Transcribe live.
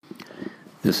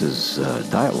This is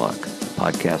Dialogue, a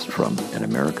podcast from An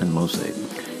American Mosaic.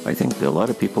 I think a lot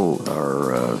of people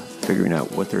are figuring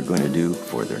out what they're going to do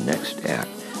for their next act.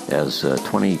 As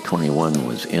 2021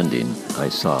 was ending, I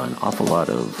saw an awful lot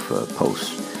of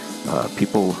posts.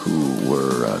 People who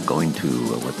were going to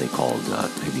what they called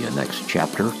maybe a next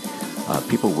chapter.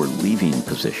 People were leaving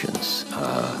positions,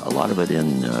 a lot of it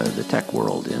in the tech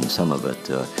world, and some of it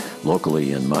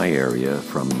locally in my area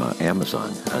from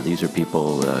Amazon. These are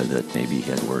people that maybe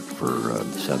had worked for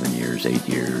 7 years, 8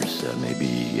 years,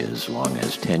 maybe as long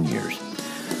as 10 years.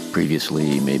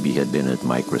 Previously, maybe had been at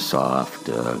Microsoft,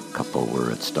 a couple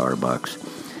were at Starbucks.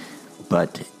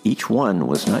 But each one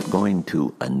was not going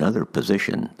to another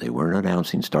position. They weren't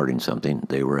announcing starting something.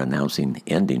 They were announcing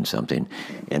ending something.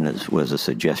 And it was a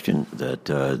suggestion that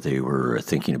they were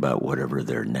thinking about whatever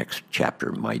their next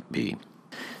chapter might be.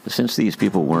 Since these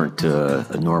people weren't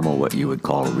normal, what you would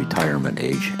call retirement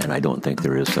age, and I don't think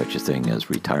there is such a thing as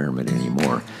retirement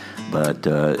anymore, but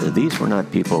these were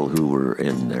not people who were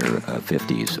in their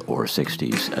 50s or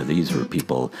 60s. These were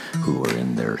people who were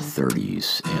in their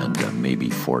 30s and maybe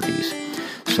 40s.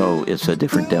 So it's a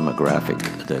different demographic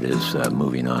that is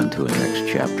moving on to a next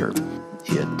chapter.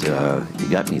 It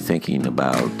got me thinking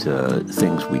about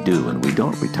things we do, and we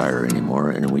don't retire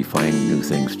anymore, and we find new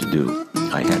things to do.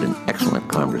 I had an excellent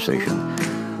conversation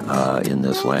in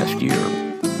this last year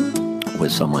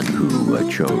with someone who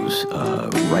chose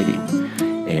writing,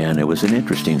 and it was an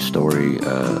interesting story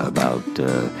about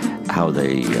how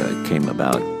they came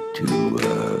about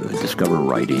to discover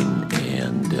writing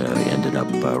and ended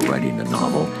up writing a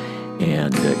novel.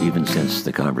 And even since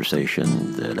the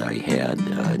conversation that I had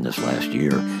in this last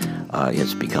year,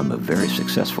 it's become a very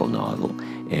successful novel.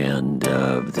 And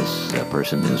this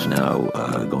person is now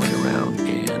going around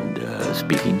and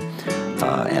speaking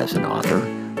as an author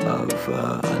of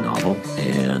a novel.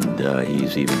 And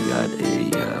he's even got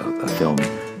a film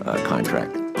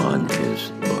contract on his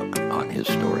book, on his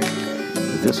story.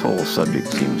 This whole subject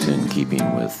seems in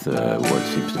keeping with what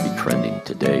seems to be trending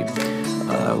today.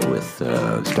 With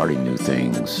starting new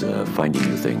things, finding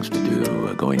new things to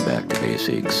do, going back to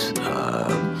basics,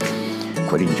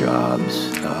 quitting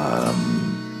jobs,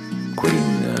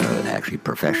 quitting actually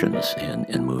professions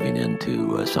and moving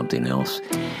into something else.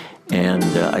 And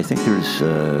I think there's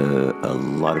a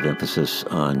lot of emphasis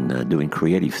on doing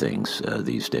creative things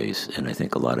these days. And I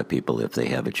think a lot of people, if they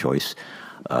have a choice,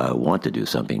 want to do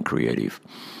something creative.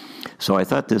 So I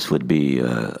thought this would be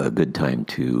a good time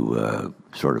to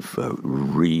sort of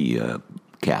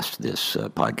recast this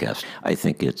podcast. I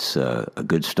think it's a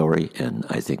good story, and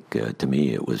I think to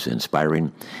me it was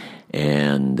inspiring.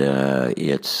 And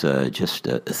it's just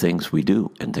things we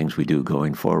do and things we do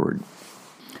going forward.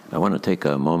 I want to take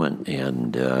a moment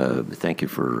and thank you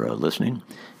for listening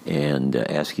and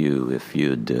ask you if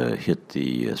you'd hit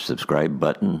the subscribe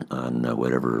button on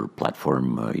whatever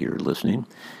platform you're listening.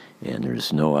 And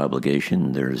there's no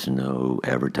obligation, there's no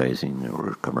advertising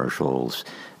or commercials.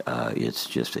 It's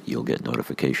just that you'll get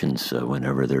notifications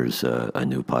whenever there's a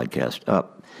new podcast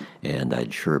up, and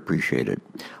I'd sure appreciate it.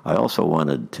 I also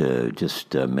wanted to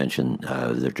just mention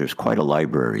that there's quite a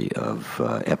library of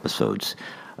episodes,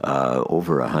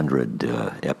 over 100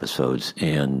 episodes,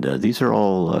 and these are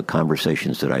all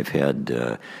conversations that I've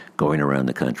had going around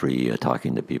the country,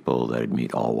 talking to people that I'd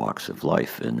meet all walks of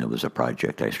life, and it was a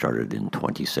project I started in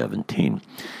 2017.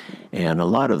 And a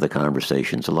lot of the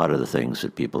conversations, a lot of the things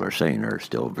that people are saying are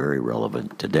still very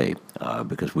relevant today,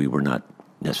 because we were not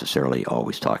necessarily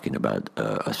always talking about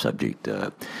a subject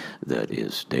that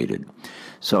is dated.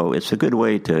 So it's a good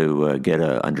way to get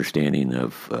an understanding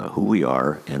of who we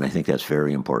are, and I think that's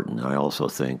very important. I also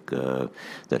think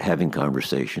that having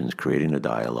conversations, creating a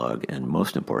dialogue, and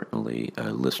most importantly,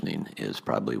 listening is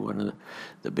probably one of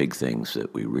the big things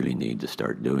that we really need to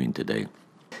start doing today.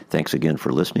 Thanks again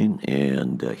for listening,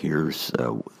 and here's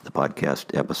the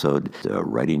podcast episode,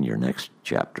 Writing Your Next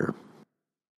Chapter.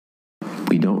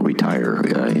 We don't retire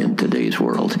in today's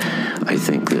world. I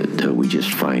think that we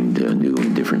just find new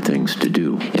and different things to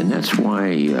do. And that's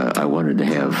why I wanted to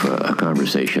have a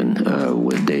conversation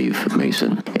with Dave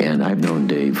Mason. And I've known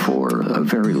Dave for a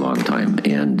very long time.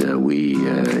 And we,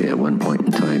 at one point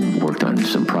in time, worked on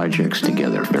some projects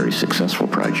together, very successful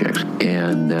projects.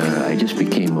 And I just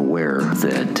became aware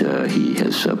that he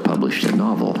has published a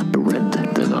novel. I read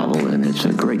the novel, and it's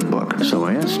a great book. So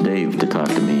I asked Dave to talk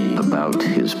to me about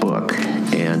his book.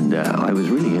 And I was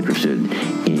really interested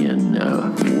in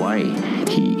why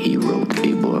he wrote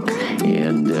a book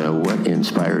and what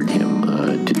inspired him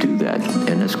to do that.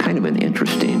 And it's kind of an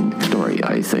interesting story,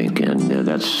 I think, and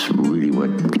that's really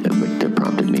what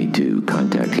prompted me to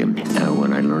contact him.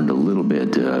 When I learned a little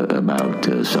bit about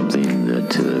something that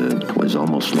that was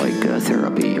almost like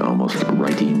therapy, almost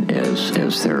writing as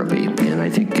therapy. And I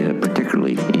think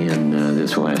particularly in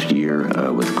this last year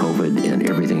with COVID and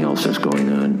everything else that's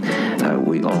going on,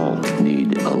 we all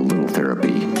need a little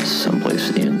therapy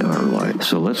someplace in our life.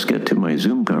 So let's get to my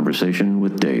Zoom conversation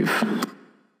with Dave.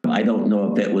 I don't know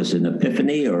if that was an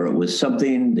epiphany or it was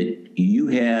something that you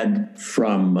had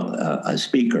from a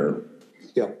speaker.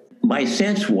 Yeah. My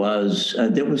sense was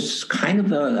there was kind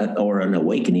of an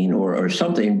awakening or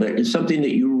something, but it's something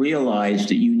that you realized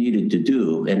that you needed to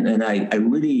do. And I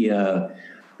really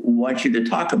want you to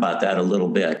talk about that a little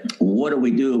bit. What do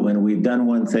we do when we've done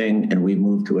one thing and we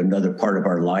move to another part of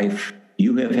our life?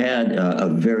 You have had a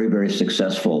very, very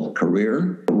successful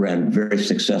career, ran very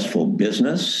successful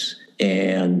business,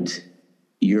 and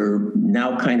you're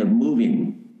now kind of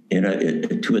moving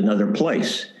to another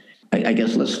place. I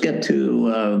guess let's get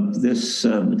to this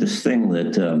thing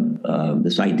that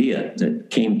this idea that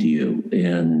came to you,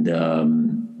 and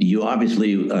you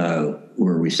obviously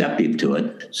were receptive to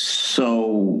it.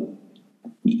 So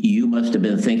you must have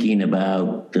been thinking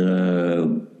about.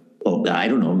 I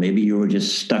don't know. Maybe you were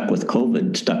just stuck with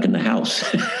COVID, stuck in the house.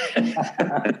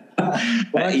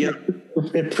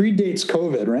 It predates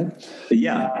COVID, right?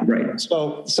 Yeah, right.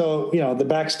 So the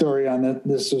backstory on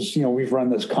this is, we've run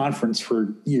this conference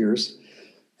for years,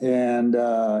 and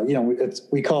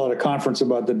we call it a conference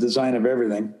about the design of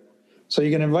everything. So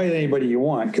you can invite anybody you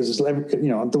want because it's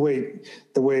the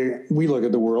way we look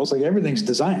at the world, it's like everything's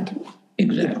designed.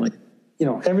 Exactly.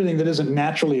 Everything that isn't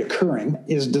naturally occurring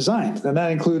is designed, and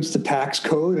that includes the tax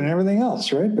code and everything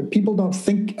else, right? But people don't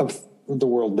think of the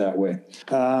world that way.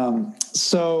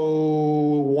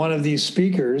 So one of these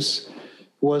speakers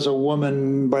was a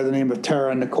woman by the name of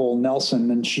Tara Nicole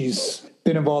Nelson, and she's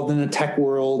been involved in the tech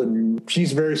world, and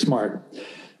she's very smart.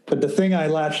 But the thing I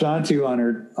latched onto in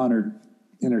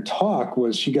her talk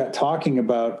was she got talking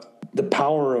about the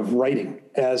power of writing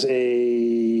as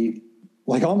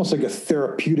almost like a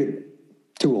therapeutic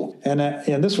tool. And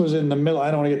this was in the middle,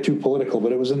 I don't want to get too political,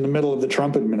 but it was in the middle of the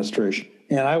Trump administration.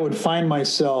 And I would find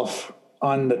myself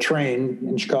on the train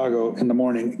in Chicago in the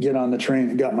morning, get on the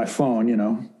train and got my phone,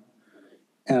 and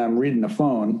I'm reading the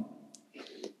phone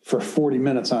for 40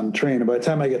 minutes on the train. And by the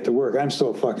time I get to work, I'm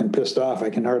so fucking pissed off,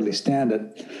 I can hardly stand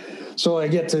it. So I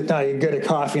get a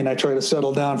coffee and I try to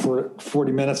settle down for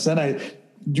 40 minutes. Then I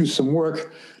do some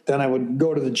work. Then I would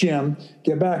go to the gym,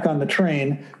 get back on the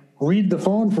train, read the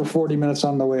phone for 40 minutes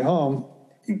on the way home,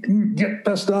 get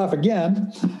pissed off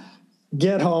again,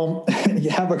 get home,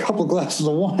 have a couple glasses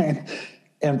of wine,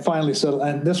 and finally settle.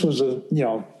 And this was a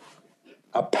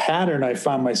pattern I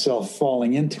found myself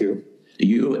falling into.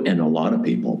 You and a lot of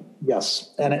people.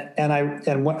 Yes.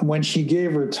 And when she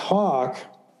gave her talk,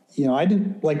 I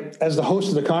didn't, as the host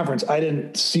of the conference, I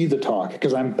didn't see the talk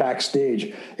because I'm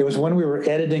backstage. It was when we were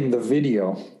editing the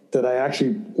video that I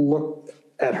actually looked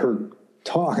at her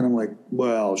talk, and I'm like,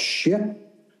 well, shit.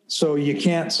 So you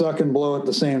can't suck and blow at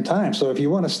the same time. So if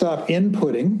you want to stop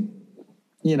inputting,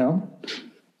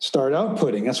 start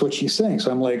outputting. That's what she's saying. So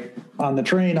I'm like, on the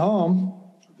train home,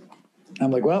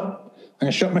 I'm like, well, I'm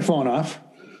going to shut my phone off,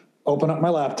 open up my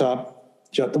laptop,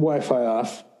 shut the Wi-Fi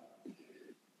off.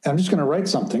 I'm just going to write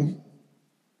something.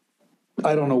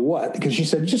 I don't know what, because she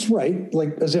said, just write,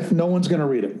 as if no one's going to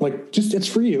read it. It's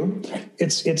for you.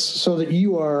 It's so that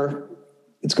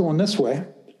it's going this way.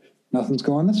 Nothing's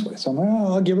going this way. So I'm like,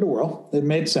 I'll give it a whirl. It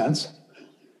made sense.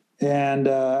 And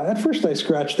at first I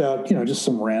scratched out, just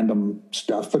some random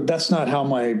stuff, but that's not how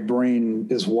my brain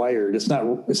is wired. It's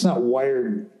not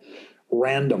wired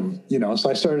random, So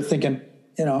I started thinking,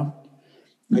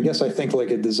 I guess I think like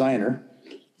a designer,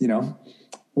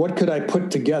 what could I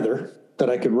put together that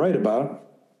I could write about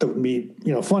that would be,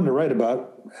 fun to write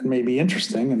about and maybe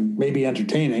interesting and maybe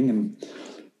entertaining and,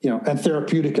 and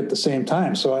therapeutic at the same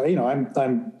time. So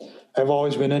I've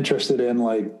always been interested in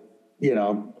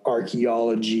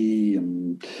archaeology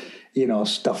and,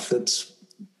 stuff that's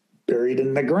buried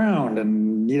in the ground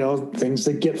and, things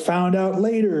that get found out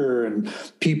later and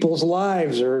people's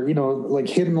lives or,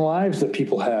 hidden lives that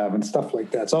people have and stuff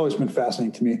like that. It's always been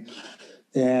fascinating to me.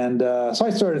 And so I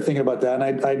started thinking about that,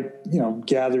 and I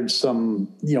gathered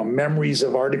some, memories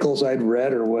of articles I'd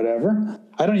read or whatever.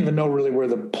 I don't even know really where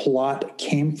the plot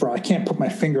came from. I can't put my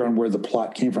finger on where the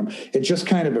plot came from. It just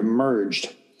kind of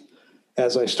emerged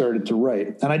as I started to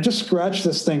write. And I just scratched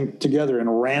this thing together in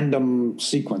a random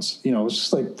sequence. It was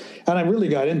just and I really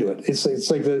got into it. It's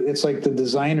like the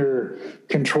designer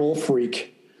control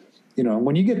freak.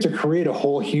 When you get to create a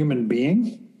whole human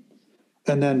being,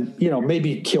 and then,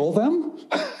 maybe kill them,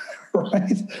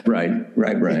 right?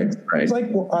 Right. It's like,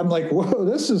 well, I'm like, whoa,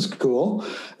 this is cool.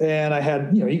 And I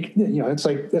had, it's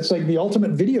like the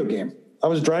ultimate video game. I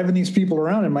was driving these people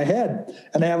around in my head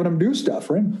and having them do stuff,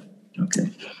 right?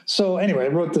 Okay. So anyway, I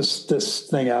wrote this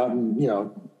thing out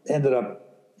and, ended up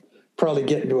probably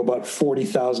getting to about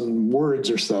 40,000 words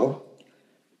or so.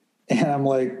 And I'm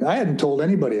like, I hadn't told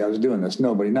anybody I was doing this.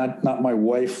 Nobody, not my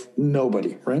wife,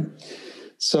 nobody, right?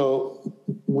 So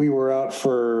we were out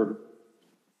for,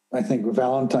 I think,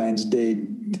 Valentine's Day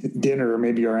dinner or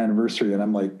maybe our anniversary. And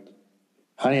I'm like,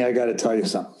 honey, I got to tell you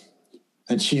something.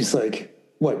 And she's like,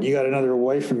 what, you got another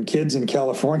wife and kids in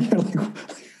California?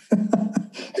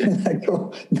 And I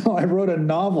go, no, I wrote a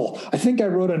novel. I think I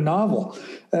wrote a novel.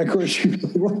 And of course,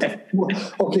 she's like,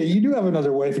 okay, you do have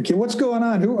another wife and kid. What's going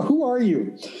on? Who are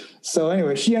you? So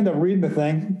anyway, she ended up reading the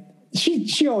thing.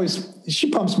 She always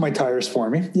pumps my tires for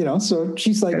me, so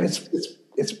she's like,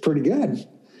 it's pretty good.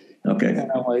 Okay.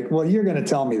 And I'm like, well, you're going to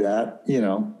tell me that,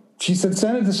 She said,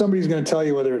 send it to somebody who's going to tell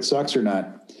you whether it sucks or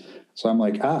not. So I'm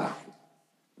like,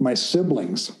 my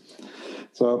siblings.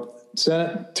 So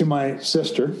sent it to my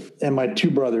sister and my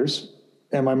two brothers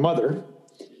and my mother.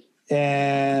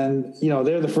 And,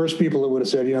 they're the first people that would have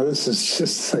said, this is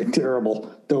just like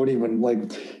terrible. Don't even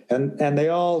and they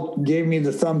all gave me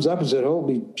the thumbs up and said,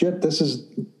 holy shit, this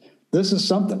is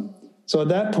something. So at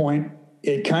that point,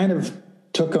 it kind of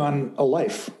took on a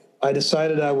life. I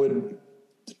decided I would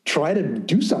try to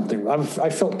do something. I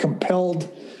felt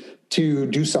compelled to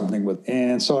do something with.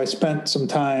 And so I spent some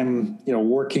time,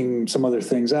 working some other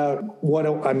things out.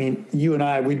 You and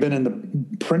I, we've been in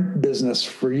the print business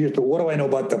for years, but what do I know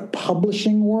about the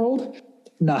publishing world?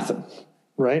 Nothing,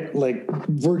 right? Like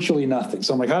virtually nothing.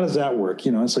 So I'm like, how does that work?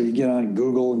 So you get on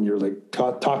Google and you're like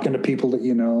talking to people that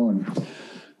and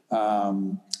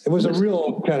it was a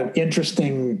real kind of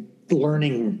interesting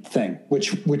learning thing,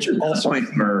 which also point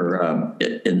where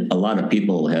a lot of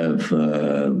people have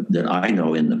that I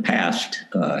know in the past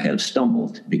have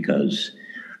stumbled because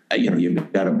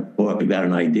you've got a book, you've got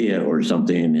an idea or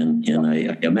something, and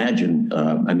I imagine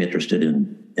I'm interested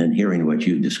in hearing what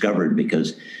you discovered,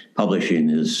 because publishing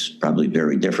is probably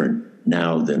very different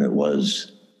now than it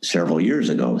was several years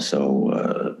ago.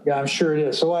 So yeah, I'm sure it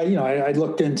is. So I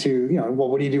looked into well,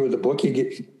 what do you do with the book?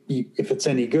 If it's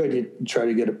any good, you try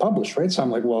to get it published, right? So I'm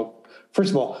like, well, first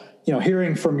of all,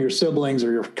 hearing from your siblings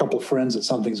or your couple of friends that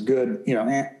something's good,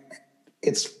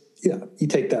 it's, you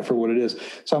take that for what it is.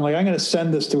 So I'm like, I'm going to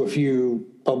send this to a few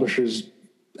publishers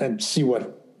and see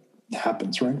what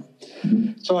happens, right?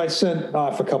 Mm-hmm. So I sent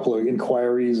off a couple of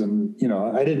inquiries and,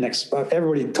 I didn't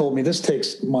everybody told me this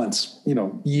takes months,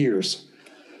 years,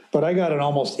 but I got an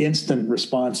almost instant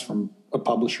response from a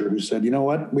publisher who said, you know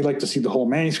what, we'd like to see the whole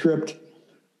manuscript.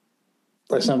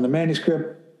 I sent them the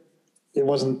manuscript. It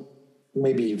wasn't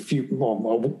maybe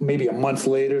maybe a month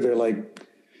later, they're like,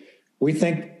 we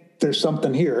think there's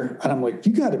something here. And I'm like,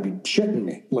 you got to be shitting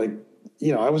me. Like,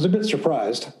 I was a bit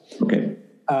surprised. Okay.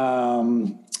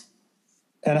 And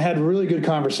I had really good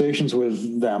conversations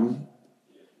with them,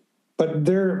 but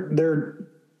they're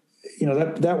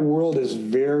that world is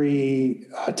very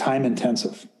time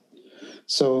intensive.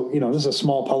 So, this is a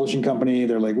small publishing company.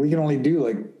 They're like, we can only do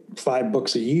like 5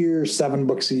 books a year, 7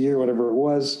 books a year, whatever it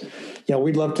was.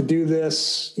 We'd love to do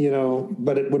this,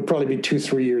 but it would probably be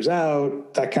 2-3 years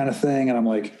out, that kind of thing. And I'm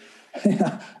like,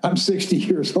 I'm 60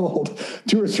 years old,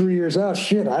 2 or 3 years out.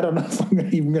 Shit, I don't know if I'm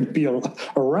even going to be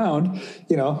around,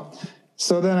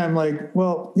 So then I'm like,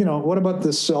 well, what about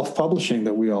this self-publishing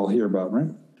that we all hear about, right?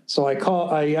 So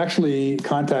I actually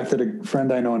contacted a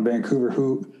friend I know in Vancouver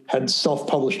who had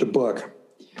self-published a book,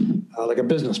 like a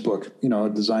business book, a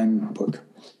design book.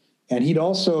 And he'd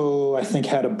also, I think,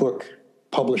 had a book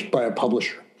published by a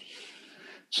publisher.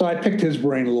 So I picked his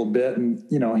brain a little bit, and,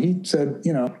 he said,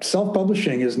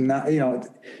 self-publishing is not,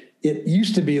 it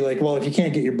used to be like, well, if you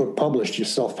can't get your book published, you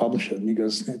self-publish it. And he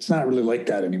goes, it's not really like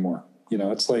that anymore.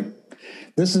 It's like,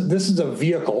 this is a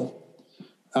vehicle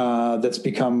that's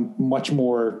become much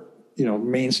more,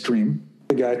 mainstream.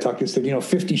 The guy I talked to said,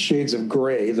 50 Shades of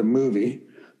Grey, the movie,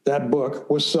 that book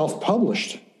was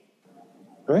self-published,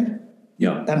 right?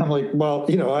 Yeah. And I'm like, well,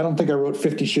 I don't think I wrote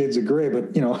 50 Shades of Grey,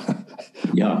 but,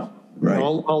 yeah, right.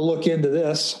 I'll look into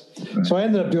this. Right. So I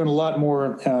ended up doing a lot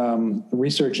more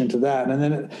research into that. And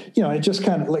then, it just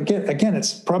kind of like, again,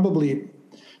 it's probably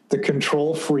the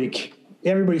control freak.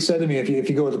 Everybody said to me, if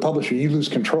you go with the publisher, you lose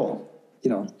control.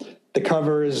 The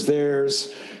cover is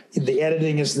theirs. The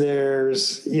editing is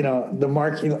theirs. The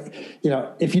marketing,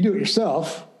 if you do it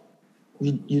yourself,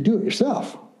 you do it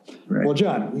yourself. Right. Well,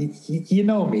 John, you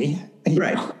know me.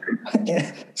 Right.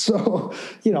 So,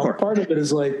 part of it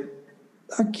is like,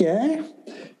 okay.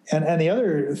 And the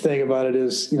other thing about it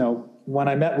is, when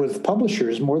I met with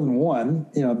publishers, more than one,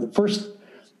 the first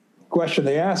question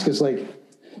they ask is like,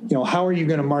 how are you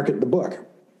going to market the book?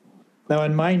 Now,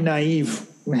 in my naive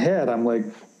head, I'm like,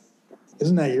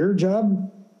 isn't that your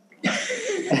job?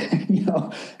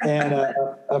 And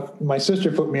my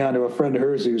sister put me onto a friend of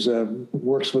hers who's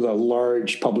works with a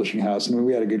large publishing house, and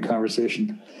we had a good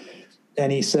conversation.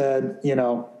 And he said,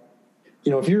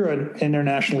 if you're an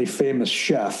internationally famous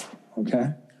chef,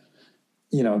 okay,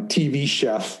 TV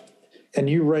chef, and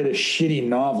you write a shitty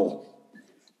novel,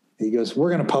 he goes, we're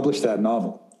going to publish that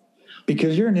novel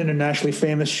because you're an internationally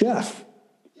famous chef.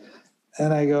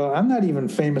 And I go, I'm not even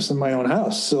famous in my own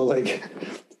house. So like,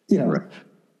 right.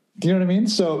 Do you know what I mean?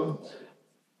 So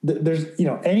there's,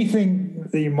 anything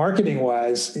the marketing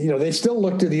wise, they still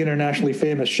look to the internationally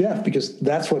famous chef because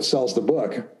that's what sells the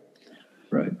book.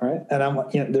 Right. Right.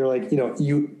 And they're like,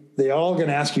 they all going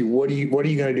to ask you, what are you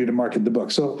going to do to market the book?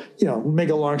 So, make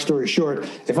a long story short,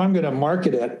 if I'm going to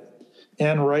market it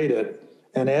and write it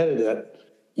and edit it,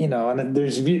 and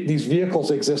there's these vehicles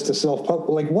exist to self-publish,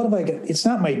 like, what have I got? It's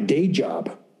not my day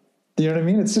job. Do you know what I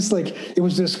mean? It's just like, it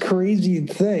was this crazy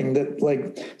thing that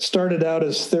like started out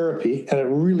as therapy, and it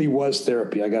really was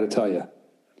therapy. I got to tell you.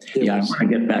 I want to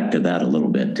get back to that a little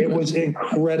bit. It was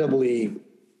incredibly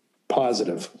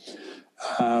positive.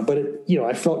 But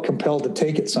I felt compelled to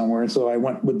take it somewhere. And so I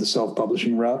went with the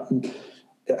self-publishing route. And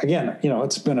again,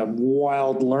 it's been a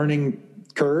wild learning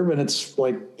curve, and it's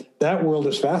like, that world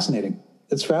is fascinating.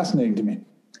 It's fascinating to me.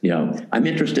 Yeah. I'm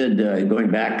interested, going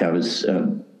back, I was,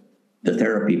 the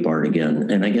therapy part again.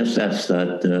 And I guess that's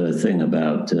that thing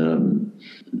about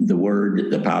the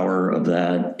word, the power of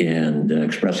that, and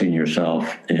expressing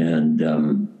yourself, and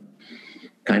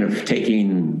kind of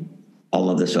taking all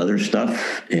of this other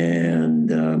stuff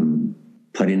and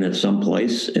putting it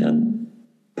someplace and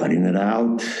putting it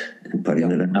out and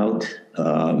putting it out.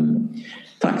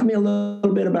 Talk to me a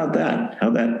little bit about that. How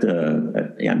that,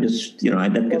 I'm just,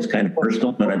 that gets kind of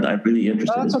personal, but I'm really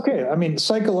interested. No, that's okay. I mean,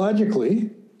 psychologically,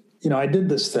 I did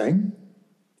this thing,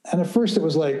 and at first it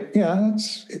was like,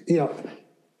 that's,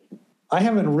 I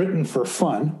haven't written for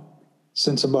fun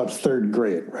since about third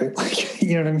grade, right? Like,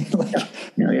 you know what I mean? Like,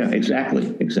 yeah,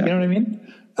 exactly. You know what I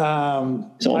mean?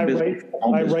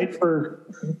 I write for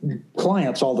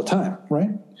clients all the time,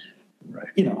 right? Right.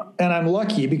 And I'm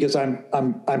lucky because I'm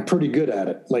pretty good at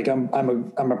it. Like I'm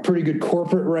a pretty good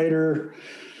corporate writer.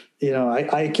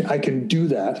 I can do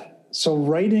that. So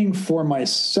writing for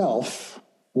myself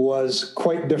was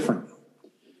quite different.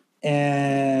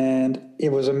 And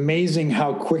it was amazing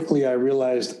how quickly I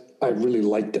realized I really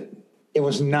liked it. It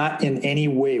was not in any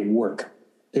way work.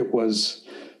 It was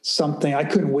something I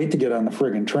couldn't wait to get on the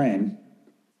friggin' train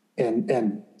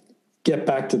and get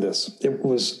back to this. It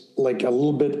was like a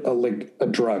little bit like a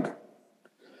drug,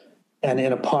 and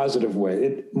in a positive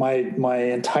way. My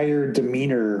entire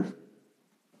demeanor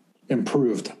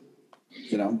improved,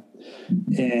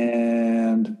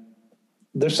 and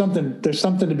there's something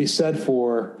to be said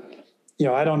for,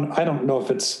 I don't know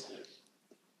if it's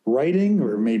writing,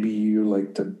 or maybe you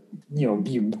like to,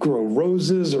 you grow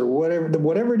roses or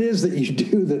whatever it is that you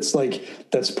do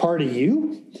that's part of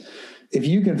you. If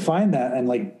you can find that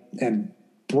and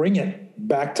bring it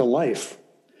back to life,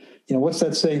 what's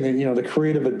that saying that, the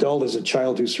creative adult is a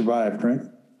child who survived, right?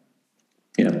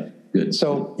 Yeah. Good.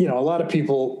 So, a lot of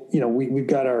people, we've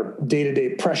got our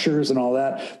day-to-day pressures and all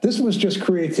that. This was just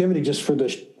creativity just for the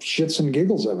shits and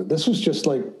giggles of it. This was just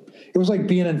like, it was like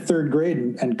being in third grade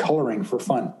and coloring for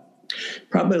fun.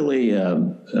 Probably a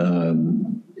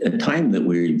time that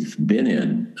we've been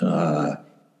in.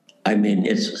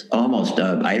 It's almost,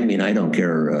 I don't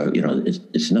care,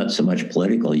 it's not so much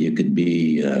political. You could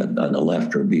be on the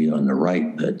left or be on the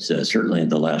right, but certainly in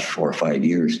the last 4 or 5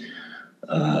 years,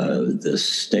 the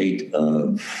state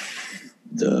of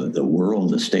the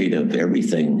world, the state of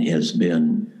everything has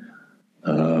been,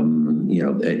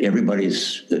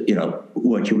 everybody's,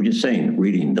 what you were just saying,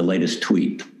 reading the latest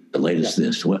tweet, the latest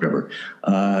this, whatever.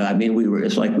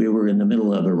 It's like we were in the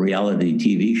middle of a reality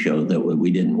TV show that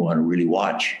we didn't want to really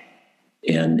watch.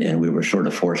 And we were sort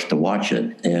of forced to watch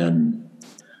it. And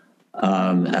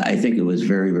I think it was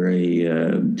very, very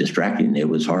distracting. It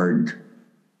was hard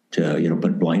to,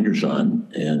 put blinders on.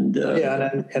 And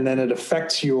and then it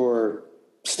affects your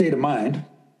state of mind.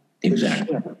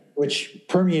 Exactly. Which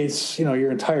permeates,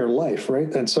 your entire life,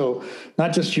 right? And so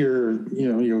not just you're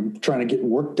trying to get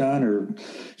work done, or,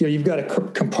 you've got to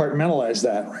compartmentalize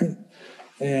that, right?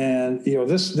 And,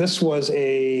 this was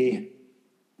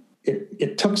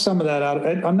it took some of that out.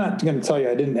 I'm not going to tell you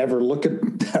I didn't ever look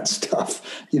at that stuff,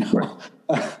 Right.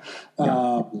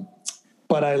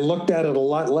 But I looked at it a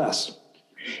lot less.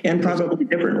 And probably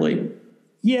differently.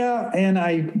 Yeah,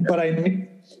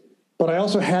 but I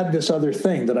also had this other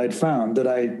thing that I'd found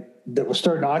that was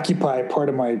starting to occupy part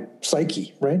of my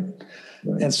psyche, right?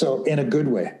 And so in a good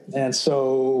way. And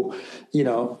so,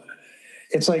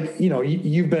 it's like,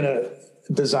 you've been a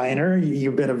designer,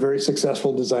 you've been a very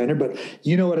successful designer, but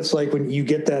you know what it's like when you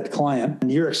get that client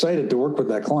and you're excited to work with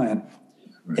that client.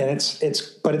 Right. And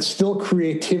but it's still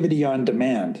creativity on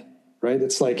demand, right?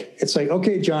 It's like,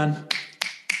 okay, John,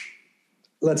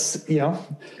 let's,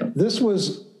 this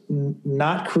was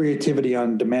not creativity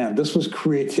on demand. This was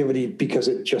creativity because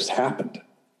it just happened.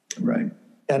 Right.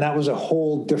 And that was a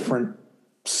whole different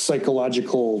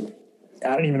psychological,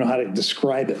 I don't even know how to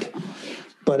describe it,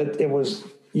 but it was,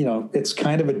 it's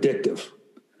kind of addictive.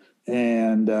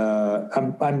 And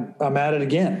I'm at it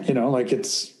again,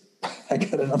 I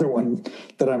got another one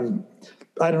that I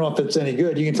don't know if it's any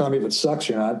good. You can tell me if it sucks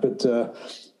or not, but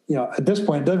at this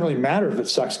point, it doesn't really matter if it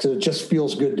sucks because it just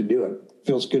feels good to do it. It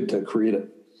feels good to create it.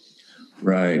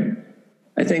 Right.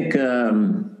 I think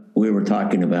we were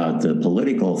talking about the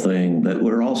political thing, but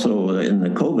we're also in the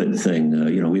COVID thing.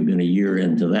 We've been a year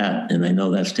into that, and I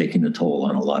know that's taking a toll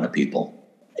on a lot of people.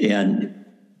 And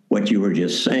what you were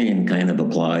just saying kind of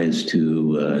applies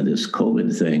to this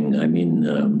COVID thing. I mean,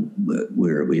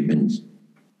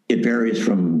 it varies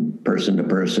from person to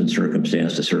person,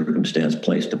 circumstance to circumstance,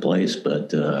 place to place,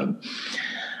 but and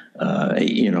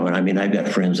I mean, I've got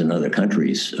friends in other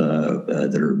countries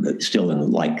that are still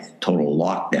in like total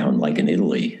lockdown, like in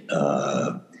Italy.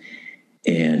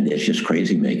 And it's just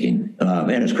crazy making.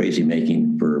 And it's crazy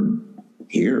making for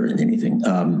here and anything.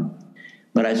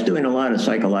 But it's doing a lot of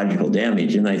psychological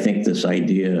damage. And I think this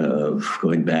idea of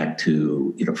going back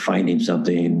to, finding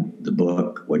something, the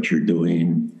book, what you're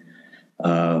doing.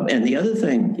 And the other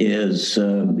thing is,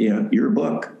 your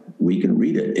book, we can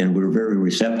read it, and we're very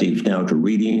receptive now to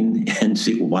reading and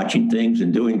watching things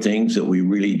and doing things that we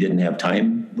really didn't have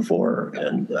time before.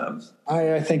 And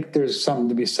I think there's something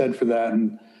to be said for that.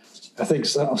 And I think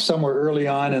somewhere early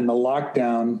on in the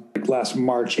lockdown, like last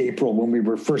March, April, when we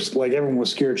were first, like everyone was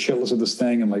scared shitless of this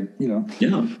thing, and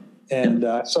yeah. And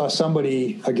I saw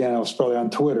somebody, again, I was probably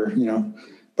on Twitter,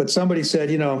 but somebody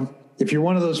said, if you're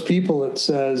one of those people that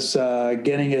says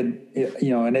getting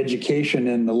an education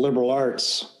in the liberal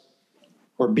arts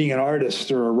or being an artist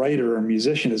or a writer or a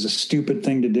musician is a stupid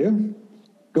thing to do,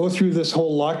 go through this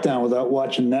whole lockdown without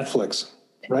watching Netflix,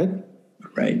 right?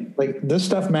 Right. Like this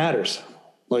stuff matters.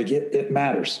 Like it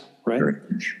matters, right?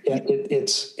 And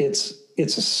it's a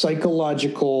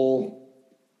psychological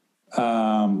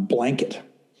blanket.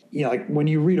 Like when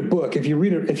you read a book, if you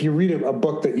read a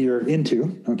book that you're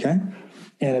into, okay,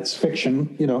 and it's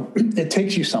fiction, it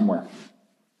takes you somewhere,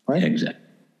 right? Exactly.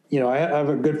 I have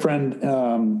a good friend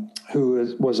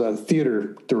who was a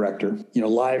theater director,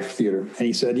 live theater, and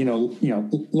he said,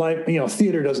 live,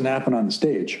 theater doesn't happen on the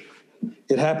stage;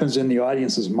 it happens in the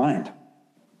audience's mind,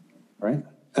 right?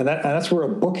 And that's where a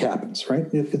book happens, right?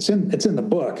 It's in the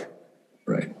book,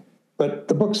 right? But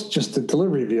the book's just a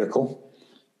delivery vehicle,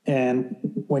 and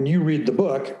when you read the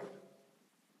book,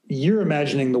 you're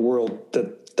imagining the world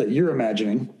that you're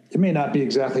imagining. It may not be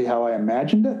exactly how I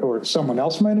imagined it or someone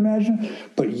else might imagine it,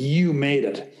 but you made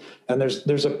it. And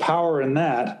there's a power in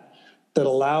that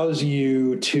allows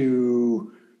you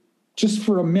to, just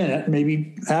for a minute,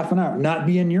 maybe half an hour, not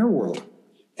be in your world.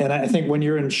 And I think when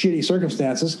you're in shitty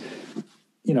circumstances,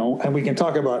 and we can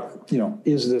talk about,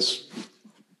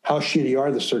 how shitty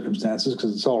are the circumstances,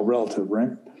 because it's all relative,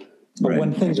 right? But right.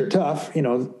 When things are tough,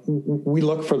 we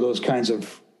look for those kinds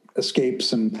of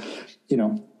escapes and,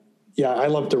 I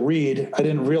love to read. I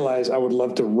didn't realize I would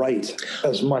love to write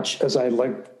as much as I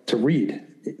like to read.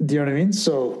 Do you know what I mean?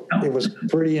 So it was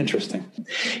pretty interesting.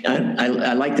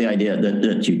 I like the idea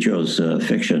that you chose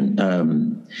fiction.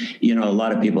 A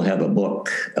lot of people have a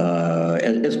book,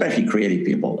 especially creative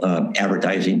people,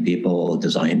 advertising people,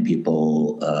 design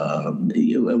people,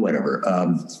 whatever.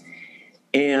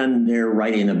 And they're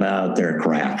writing about their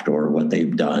craft or what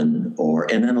they've done,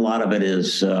 and then a lot of it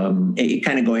is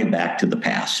kind of going back to the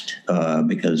past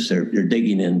because they're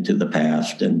digging into the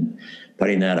past and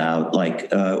putting that out.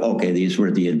 Like, okay, these were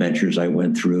the adventures I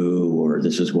went through, or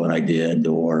this is what I did,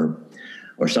 or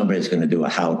somebody's going to do a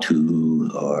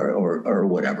how-to or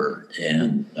whatever.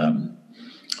 And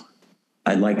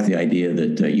I like the idea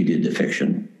that you did the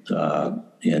fiction,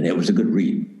 and it was a good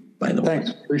read. By the way. Thanks.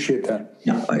 Appreciate that.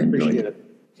 Yeah, I enjoyed it.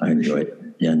 I enjoyed it.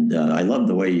 And I love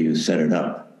the way you set it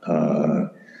up.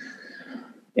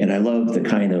 And I love the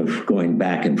kind of going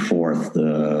back and forth.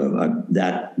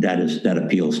 That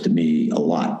appeals to me a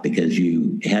lot, because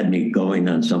you had me going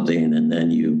on something, and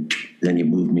then you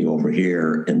moved me over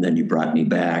here, and then you brought me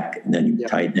back, and then you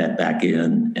tied that back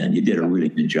in, and you did a really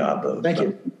good job of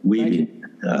weaving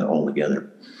it all together.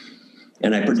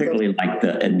 And I particularly like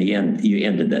in the end, you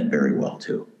ended that very well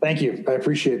too. Thank you. I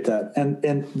appreciate that.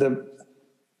 And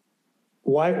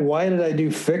why did I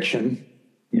do fiction?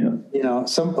 Yeah.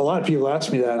 A lot of people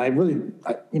ask me that, and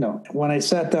when I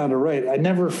sat down to write, I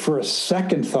never for a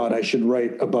second thought I should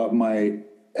write about my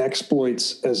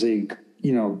exploits as a,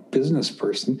 business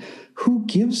person. Who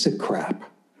gives a crap?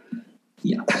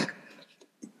 Yeah.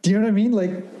 Do you know what I mean?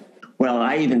 Like, well,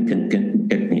 I even I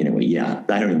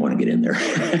don't even want to get in there.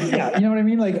 Yeah. You know what I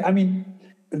mean? Like,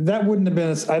 that wouldn't have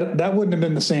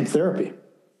been the same therapy.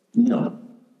 No.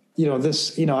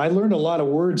 I learned a lot of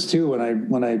words too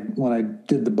when I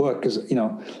did the book, because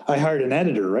I hired an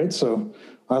editor, right? So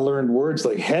I learned words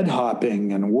like head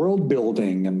hopping and world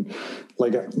building, and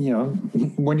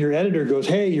when your editor goes,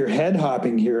 "Hey, you're head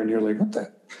hopping here," and you're like, "What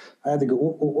the?" I had to go,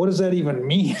 "What does that even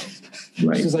mean?"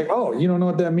 Right. She's like, "Oh, you don't know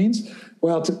what that means?"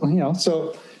 Well,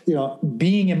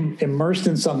 being immersed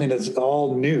in something that's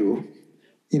all new,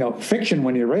 fiction,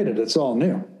 when you write it, it's all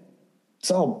new.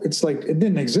 It's like it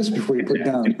didn't exist before you put it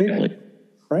down on paper,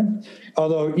 right?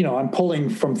 Although, I'm pulling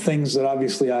from things that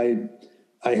obviously I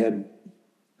had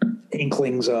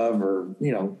inklings of, or,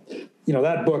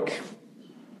 that book,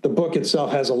 the book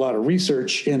itself has a lot of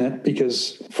research in it,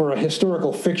 because for a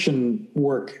historical fiction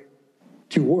work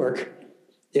to work,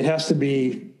 it has to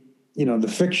be, the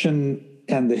fiction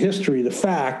and the history, the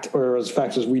fact, or as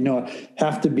facts as we know it,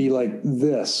 have to be like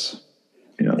this.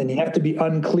 Yeah. And you have to be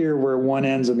unclear where one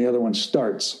ends and the other one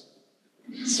starts.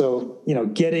 So,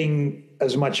 getting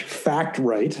as much fact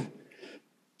right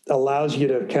allows you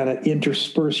to kind of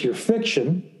intersperse your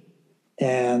fiction,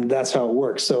 and that's how it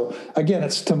works. So again,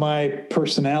 it's to my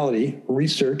personality,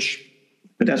 research.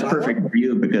 But that's perfect for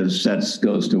you, because that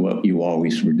goes to what you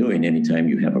always were doing. Anytime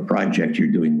you have a project, you're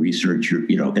doing research,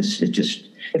 it's just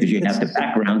because you have to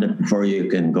background it before you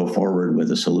can go forward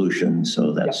with a solution.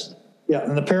 So that's... Yeah,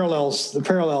 and the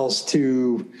parallels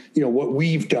to, what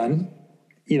we've done,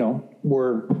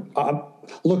 were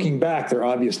looking back, they're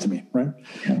obvious to me, right?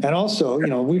 Yeah. And also,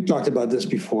 we've talked about this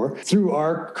before. Through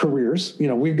our careers,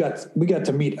 we got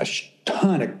to meet a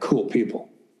ton of cool people.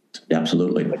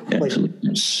 Absolutely. Like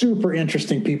super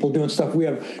interesting people doing stuff we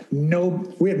have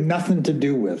nothing to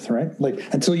do with, right?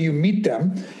 Like, until you meet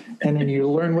them, and then you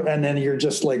learn, and then you're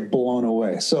just like blown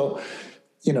away. So,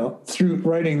 through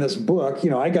writing this book,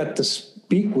 I got to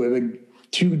speak with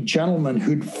two gentlemen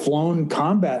who'd flown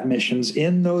combat missions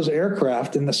in those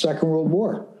aircraft in the Second World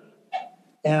War.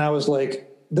 And I was like,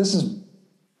 this is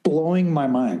blowing my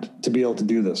mind to be able to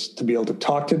do this, to be able to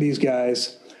talk to these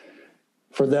guys,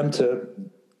 for them to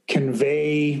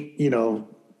convey,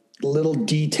 little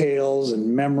details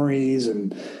and memories,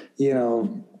 and,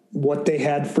 what they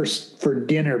had for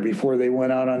dinner before they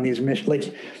went out on these missions.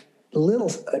 Like, little,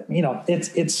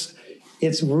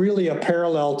 it's really a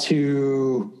parallel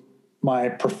to my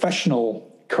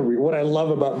professional career. What I love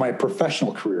about my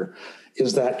professional career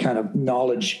is that kind of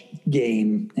knowledge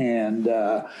gain, and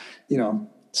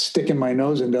sticking my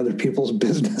nose into other people's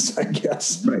business, I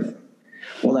guess. Right.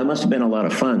 Well, that must have been a lot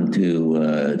of fun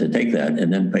to take that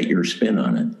and then put your spin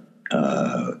on it.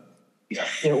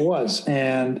 It was.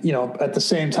 And, at the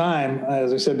same time,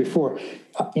 as I said before,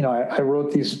 I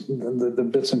wrote the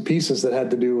bits and pieces that had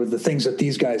to do with the things that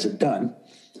these guys had done.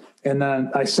 And then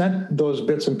I sent those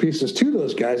bits and pieces to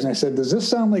those guys, and I said, does this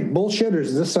sound like bullshit, or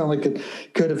does this sound like it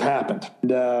could have happened? And,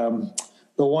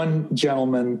 the one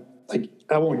gentleman,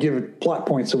 I won't give plot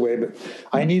points away, but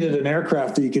I needed an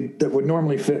aircraft that would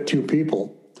normally fit two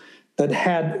people, that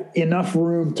had enough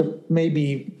room to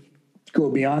maybe go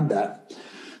beyond that.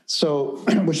 So,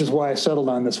 which is why I settled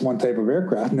on this one type of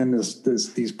aircraft. And then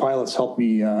these pilots helped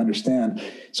me understand.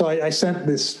 So I sent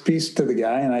this piece to the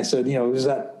guy, and I said, is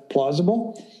that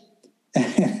plausible?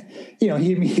 He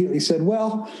immediately said,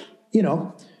 well,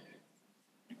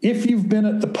 if you've been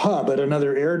at the pub at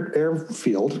another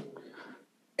airfield,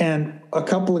 and a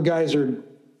couple of guys are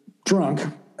drunk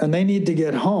and they need to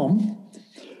get home,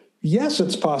 yes,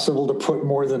 it's possible to put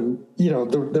more than,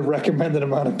 the recommended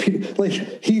amount of people. Like,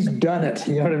 he's done it.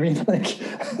 You know what I mean? Like,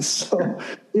 so,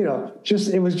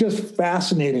 it was just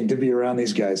fascinating to be around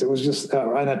these guys. It was just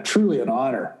truly an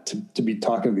honor to be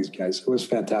talking to these guys. It was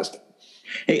fantastic.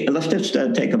 Hey, let's just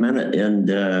take a minute, and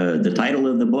the title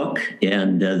of the book,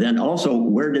 and then also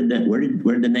where did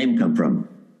the name come from?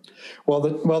 Well,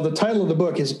 the title of the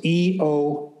book is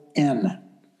EON.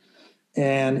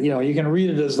 And, you can read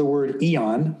it as the word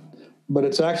eon, but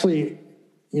it's actually,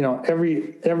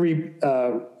 every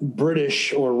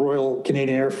British or Royal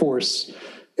Canadian Air Force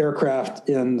aircraft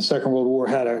in the Second World War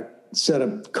had a set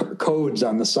of codes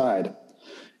on the side.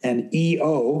 And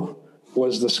EO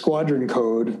was the squadron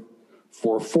code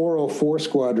for 404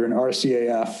 Squadron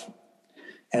RCAF,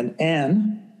 and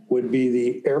N would be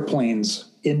the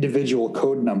airplane's individual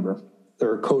code number,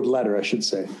 or code letter, I should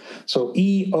say. So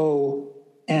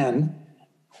EON,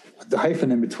 with the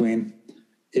hyphen in between,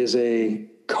 is a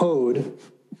code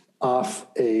off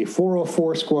a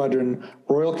 404 Squadron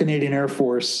Royal Canadian Air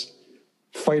Force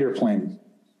fighter plane.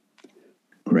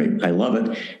 Great. I love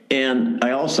it. And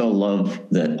I also love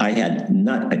that I had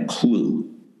not a clue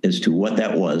as to what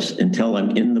that was until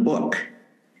I'm in the book.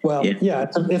 Well, yeah,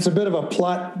 it's a bit of a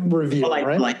plot review,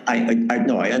 right? I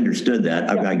know, I understood that.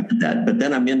 Yeah. I get that. But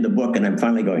then I'm in the book and I'm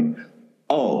finally going,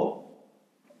 oh,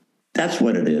 that's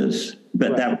what it is.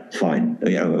 But that was fine.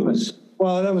 It was.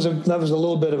 Well, that was a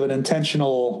little bit of an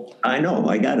intentional. I know.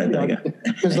 I got it.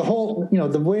 Because the whole,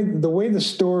 the way the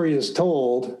story is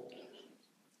told,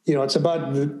 it's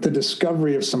about the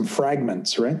discovery of some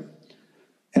fragments, right?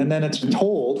 And then it's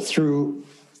told through,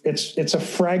 it's a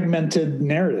fragmented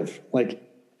narrative. Like,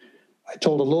 I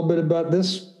told a little bit about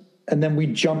this, and then we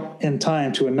jump in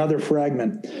time to another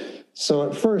fragment. So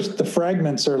at first, the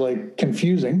fragments are like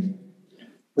confusing,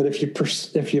 but if you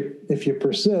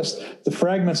persist, the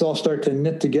fragments all start to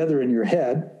knit together in your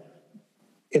head.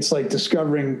 It's like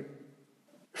discovering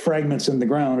fragments in the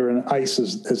ground or in ice,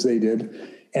 as they did,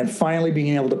 and finally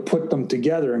being able to put them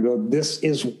together and go, this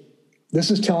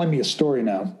is telling me a story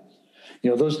now.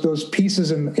 Those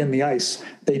pieces in the ice,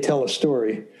 they tell a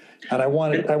story. And I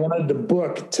wanted the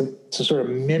book to sort of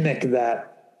mimic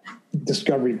that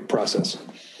discovery process.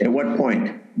 At what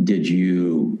point did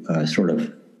you sort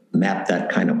of map that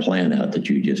kind of plan out that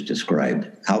you just described?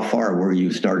 How far were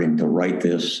you starting to write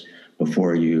this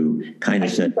before you kind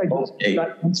of said,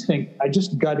 I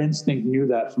just gut instinct knew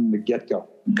that from the get-go.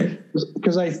 Okay.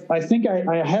 Because I think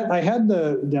I had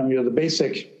the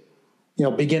basic,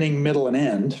 beginning, middle, and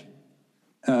end.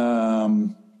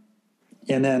 And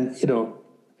then,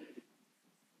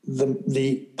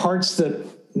 the parts that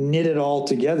knit it all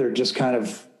together just kind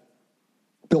of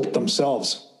built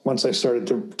themselves once I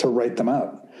started to write them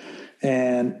out.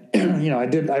 And,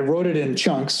 I wrote it in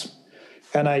chunks,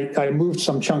 and I moved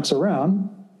some chunks around,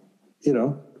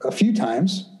 a few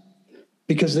times,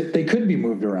 because they could be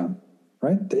moved around,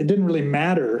 right? It didn't really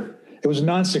matter. It was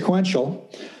non-sequential,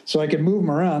 so I could move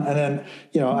them around. And then,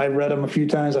 I read them a few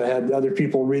times. I had other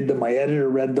people read them. My editor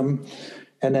read them.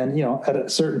 And then, at a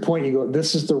certain point you go,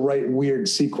 this is the right weird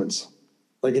sequence.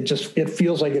 Like it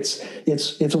feels like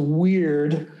it's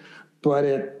weird, but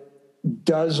it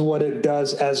does what it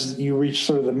does as you reach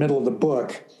sort of the middle of the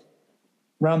book.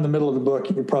 Around the middle of the book,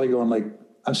 you're probably going like,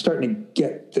 I'm starting to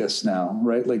get this now,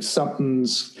 right? Like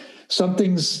something's,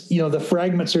 the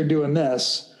fragments are doing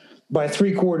this. By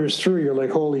 3/4 through, you're like,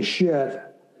 holy shit.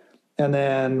 And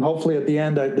then hopefully at the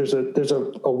end, there's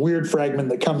a weird fragment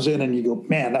that comes in and you go,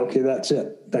 man, okay, that's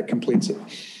it. That completes it.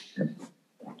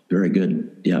 Very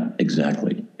good. Yeah,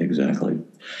 exactly.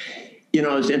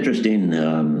 It's interesting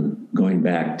going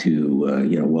back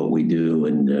to, what we do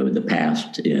and the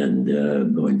past and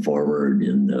going forward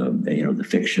in the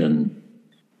fiction.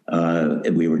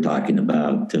 We were talking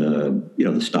about,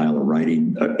 the style of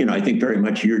writing. I think very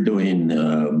much you're doing,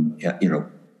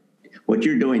 what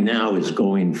you're doing now is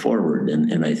going forward.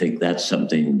 And I think that's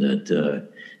something that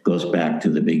goes back to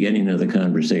the beginning of the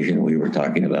conversation. We were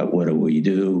talking about what do we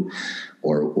do,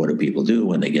 or what do people do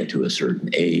when they get to a certain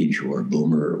age or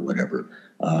boomer or whatever.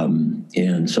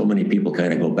 And so many people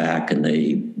kind of go back and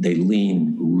they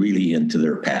lean really into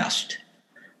their past.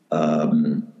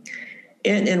 And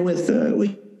with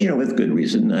good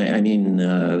reason. I mean,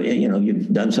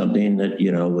 you've done something that,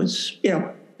 was,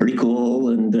 pretty cool.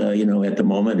 And, at the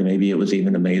moment, maybe it was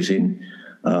even amazing.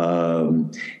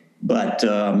 But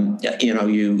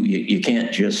you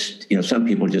can't just, some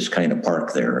people just kind of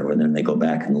park there and then they go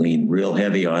back and lean real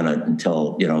heavy on it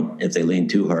until, if they lean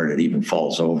too hard, it even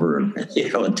falls over,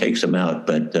 and takes them out.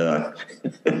 But,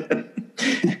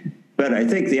 but I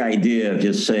think the idea of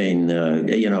just saying,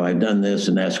 I've done this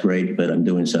and that's great, but I'm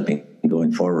doing something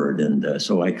going forward. And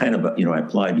so I kind of, I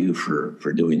applaud you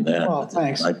for doing that. Oh,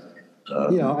 thanks.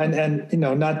 And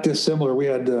not dissimilar. We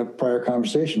had a prior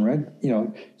conversation, right?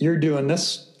 You're doing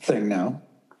this thing now,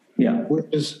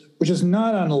 which is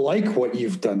not unlike what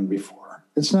you've done before.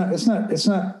 It's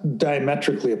not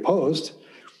diametrically opposed.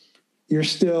 You're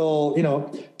still,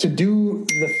 to do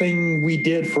the thing we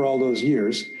did for all those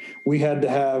years, we had to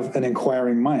have an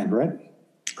inquiring mind, right?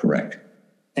 Correct.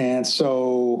 And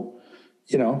so,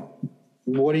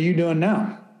 what are you doing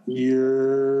now?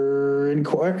 You're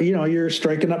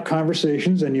striking up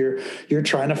conversations, and you're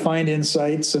trying to find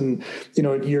insights, and,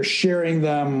 you're sharing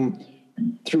them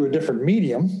through a different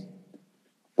medium.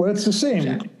 Well, it's the same,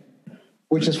 exactly.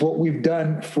 Which is what we've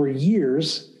done for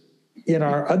years in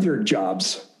our other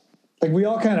jobs. Like, we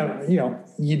all kind of,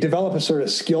 you develop a sort of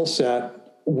skill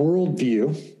set,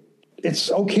 worldview.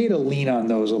 It's okay to lean on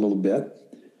those a little bit,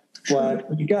 sure.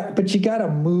 but you got to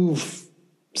move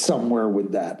somewhere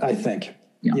with that, I think.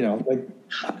 Yeah.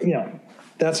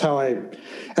 That's how I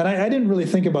didn't really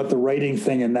think about the writing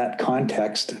thing in that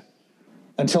context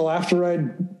until after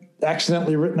I'd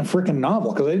accidentally written a freaking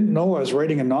novel, because I didn't know I was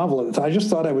writing a novel at the time. I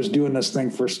just thought I was doing this thing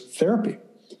for therapy.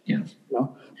 Yeah.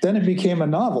 Then it became a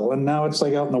novel, and now it's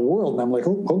like out in the world, and I'm like,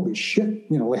 oh, holy shit!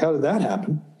 How did that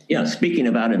happen? Yeah. Speaking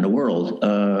of out in the world,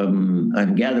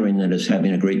 I'm gathering that it's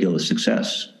having a great deal of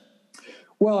success.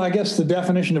 Well, I guess the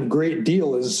definition of great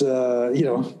deal is, up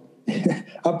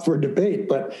for debate,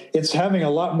 but it's having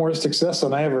a lot more success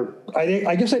than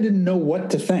I guess I didn't know what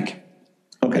to think.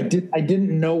 Okay. I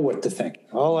didn't know what to think.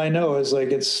 All I know is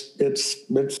like it's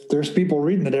there's people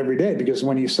reading it every day, because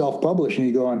when you self-publish and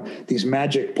you go on these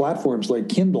magic platforms like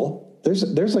Kindle,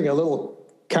 there's like a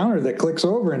little counter that clicks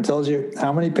over and tells you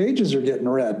how many pages are getting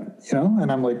read,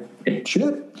 and I'm like,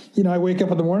 shit. I wake up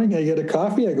in the morning, I get a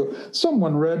coffee, I go,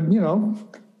 someone read,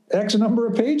 X number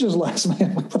of pages last night.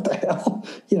 I'm like, what the hell?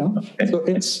 So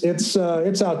it's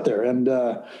out there. And,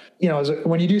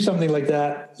 when you do something like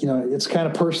that, it's kind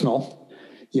of personal.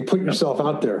 You put yourself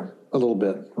out there a little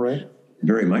bit, right?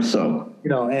 Very much so.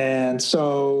 And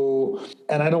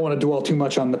I don't want to dwell too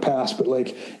much on the past, but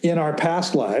like in our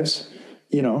past lives,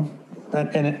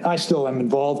 and I still am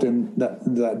involved in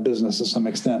that business to some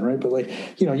extent, right? But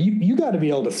like, you got to be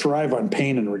able to thrive on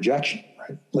pain and rejection,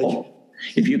 right? Like,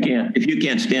 if you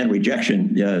can't stand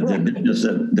rejection, the business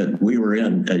that we were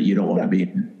in, you don't want to be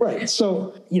in. Right.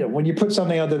 So, when you put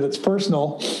something out there that's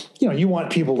personal, you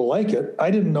want people to like it. I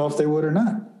didn't know if they would or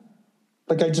not.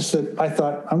 Like I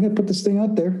thought, I'm going to put this thing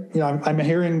out there. I'm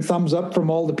hearing thumbs up from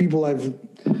all the people I've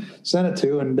sent it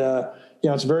to. And,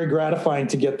 it's very gratifying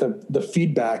to get the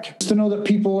feedback, just to know that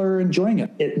people are enjoying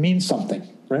it. It means something,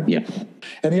 right? Yeah.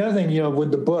 And the other thing, with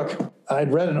the book,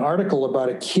 I'd read an article about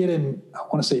a kid in, I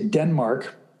want to say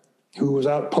Denmark, who was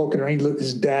out poking around.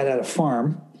 His dad had a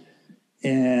farm,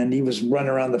 and he was running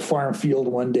around the farm field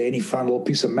one day, and he found a little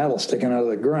piece of metal sticking out of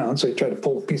the ground. So he tried to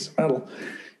pull a piece of metal,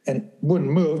 and it wouldn't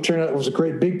move. Turned out it was a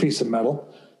great big piece of metal.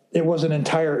 It was an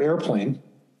entire airplane,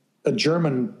 a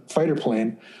German fighter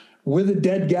plane, with a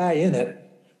dead guy in it,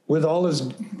 with all his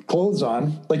clothes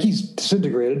on. Like, he's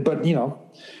disintegrated, but,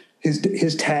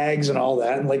 his tags and all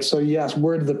that. And like, so you ask,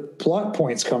 where did the plot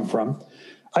points come from?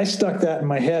 I stuck that in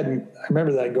my head, and I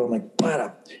remember that going like,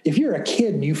 what? If you're a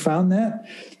kid and you found that,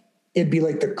 it'd be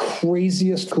like the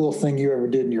craziest cool thing you ever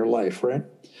did in your life, right?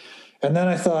 And then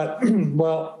I thought,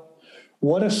 well,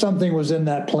 what if something was in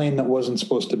that plane that wasn't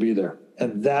supposed to be there?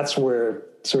 And that's where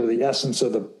sort of the essence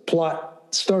of the plot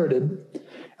started.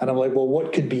 And I'm like, well,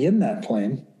 what could be in that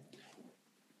plane?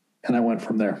 And I went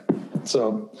from there.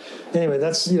 So anyway,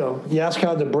 that's, you ask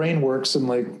how the brain works, and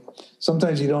like,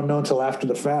 sometimes you don't know until after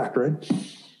the fact, right?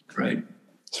 Right.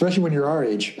 Especially when you're our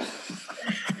age.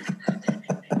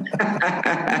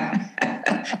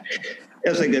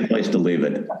 That's a good place to leave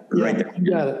it. Right there. You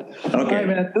got it. Okay. All right,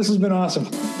 man. This has been awesome.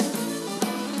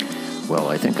 Well,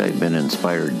 I think I've been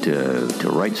inspired to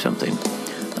write something.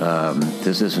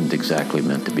 This isn't exactly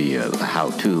meant to be a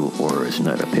how-to, or it's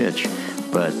not a pitch,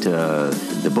 but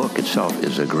the book itself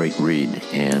is a great read,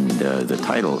 and the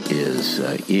title is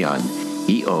Eon,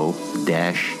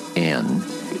 E-O-N.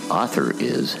 The author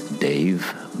is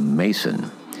Dave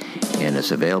Mason, and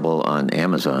it's available on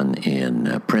Amazon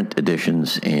in print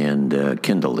editions and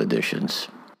Kindle editions.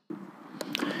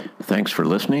 Thanks for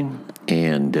listening,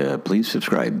 and please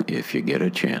subscribe if you get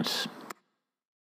a chance.